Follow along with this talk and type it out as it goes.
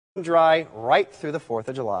dry right through the 4th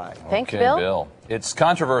of July. Thanks, Okay, Bill. It's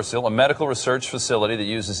controversial. A medical research facility that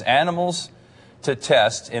uses animals to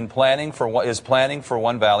test is planning for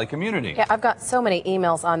One Valley community. Yeah, I've got so many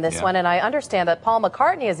emails on this one, and I understand that Paul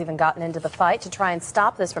McCartney has even gotten into the fight to try and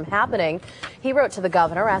stop this from happening. He wrote to the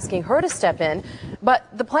governor asking her to step in, but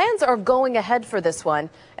the plans are going ahead for this one.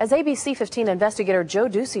 As ABC 15 investigator Joe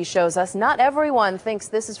Ducey shows us, not everyone thinks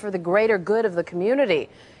this is for the greater good of the community.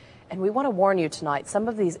 And we want to warn you tonight, some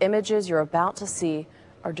of these images you're about to see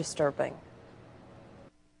are disturbing.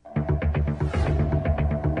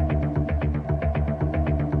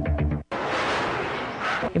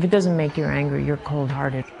 If it doesn't make you angry, you're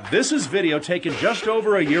cold-hearted. This is video taken just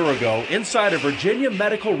over a year ago inside a Virginia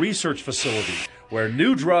medical research facility where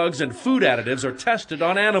new drugs and food additives are tested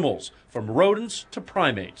on animals, from rodents to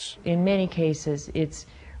primates. In many cases, it's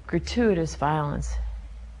gratuitous violence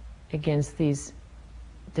against these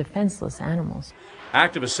defenseless animals.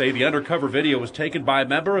 Activists say the undercover video was taken by a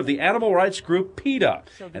member of the animal rights group PETA.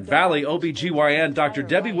 And Valley OBGYN Dr.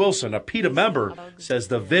 Debbie Wilson, a PETA member, says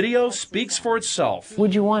the video speaks for itself.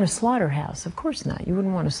 Would you want a slaughterhouse? Of course not. You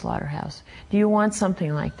wouldn't want a slaughterhouse. Do you want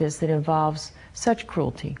something like this that involves such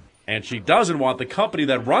cruelty? And she doesn't want the company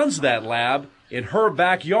that runs that lab in her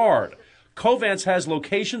backyard. Covance has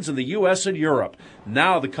locations in the U.S. and Europe.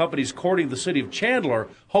 Now the company's courting the city of Chandler,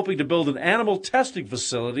 hoping to build an animal testing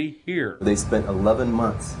facility here. They spent 11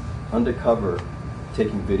 months undercover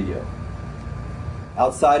taking video.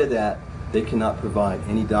 Outside of that, they cannot provide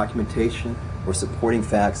any documentation or supporting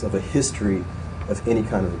facts of a history of any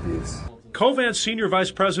kind of abuse. Covance Senior Vice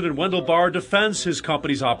President Wendell Barr defends his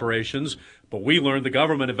company's operations, but we learned the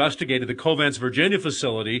government investigated the Covance Virginia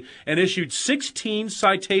facility and issued 16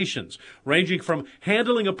 citations, ranging from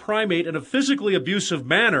handling a primate in a physically abusive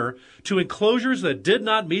manner to enclosures that did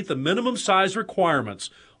not meet the minimum size requirements.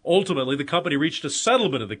 Ultimately, the company reached a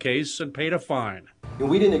settlement of the case and paid a fine. And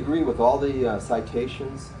we didn't agree with all the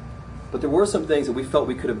citations, but there were some things that we felt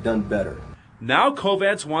we could have done better. Now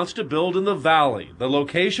Covance wants to build in the Valley. The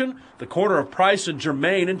location, the corner of Price and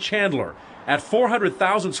Germain in Chandler. At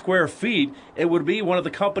 400,000 square feet, it would be one of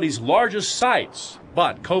the company's largest sites.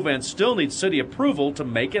 But Covance still needs city approval to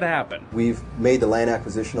make it happen. We've made the land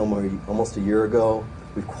acquisition almost a year ago.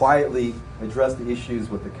 We've quietly addressed the issues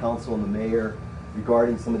with the council and the mayor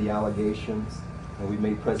regarding some of the allegations. And we've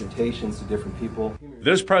made presentations to different people.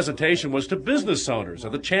 This presentation was to business owners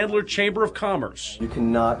of the Chandler Chamber of Commerce. You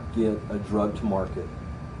cannot get a drug to market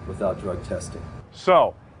without drug testing.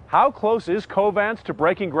 So, how close is Covance to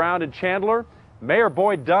breaking ground in Chandler? Mayor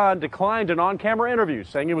Boyd Dunn declined an on-camera interview,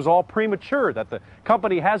 saying it was all premature, that the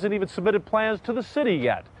company hasn't even submitted plans to the city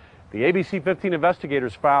yet. The ABC 15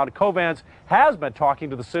 investigators found Covance has been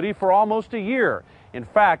talking to the city for almost a year. In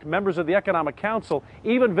fact, members of the Economic Council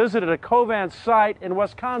even visited a Covance site in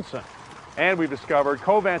Wisconsin. And we've discovered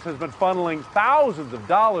Covance has been funneling thousands of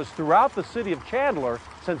dollars throughout the city of Chandler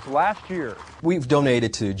since last year. We've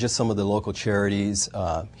donated to just some of the local charities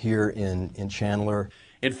here in Chandler.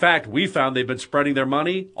 In fact, we found they've been spreading their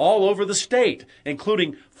money all over the state,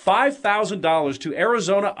 including $5,000 to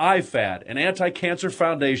Arizona IFAD, an anti-cancer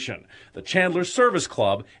foundation, the Chandler Service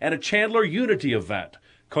Club, and a Chandler Unity event.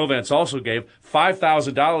 Covance also gave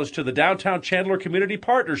 $5,000 to the Downtown Chandler Community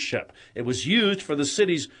Partnership. It was used for the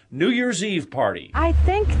city's New Year's Eve party. I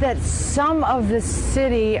think that some of the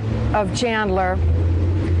city of Chandler,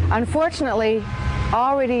 unfortunately,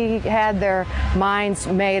 already had their minds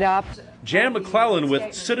made up. Jan McClellan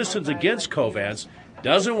with Citizens Against Covance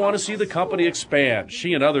doesn't want to see the company expand.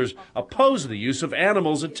 She and others oppose the use of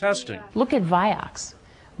animals in testing. Look at Vioxx.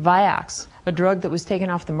 Vioxx, a drug that was taken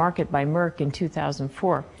off the market by Merck in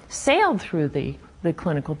 2004, sailed through the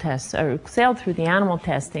clinical tests, or sailed through the animal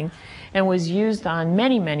testing, and was used on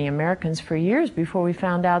many, many Americans for years before we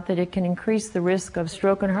found out that it can increase the risk of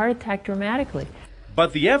stroke and heart attack dramatically.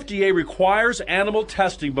 But the FDA requires animal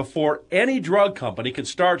testing before any drug company can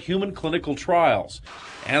start human clinical trials.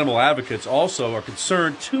 Animal advocates also are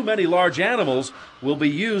concerned too many large animals will be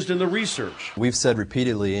used in the research. We've said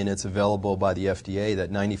repeatedly, and it's available by the FDA,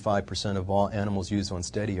 that 95% of all animals used on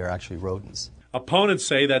study are actually rodents. Opponents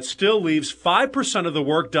say that still leaves 5% of the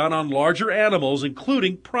work done on larger animals,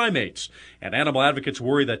 including primates. And animal advocates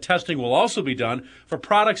worry that testing will also be done for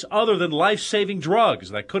products other than life-saving drugs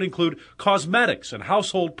that could include cosmetics and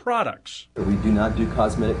household products. We do not do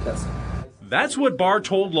cosmetic testing. That's what Barr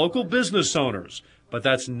told local business owners. But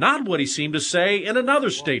that's not what he seemed to say in another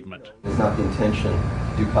statement. It's not the intention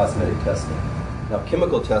to do cosmetic testing. Now,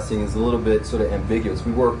 chemical testing is a little bit sort of ambiguous.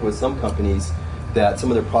 We work with some companies that some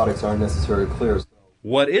of their products aren't necessarily clear.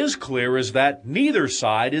 What is clear is that neither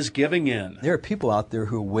side is giving in. There are people out there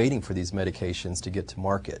who are waiting for these medications to get to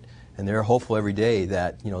market, and they're hopeful every day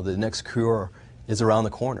that, the next cure is around the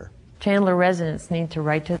corner. Chandler residents need to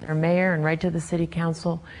write to their mayor and write to the city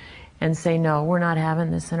council and say, no, we're not having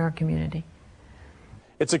this in our community.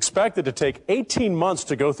 It's expected to take 18 months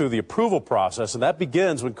to go through the approval process, and that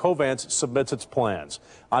begins when Covance submits its plans.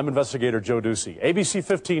 I'm investigator Joe Ducey, ABC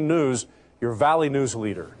 15 News, your Valley News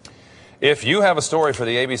leader. If you have a story for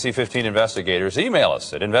the ABC 15 investigators, email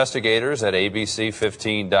us at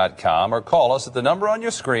investigators@abc15.com or call us at the number on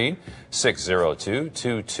your screen,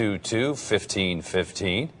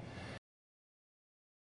 602-222-1515.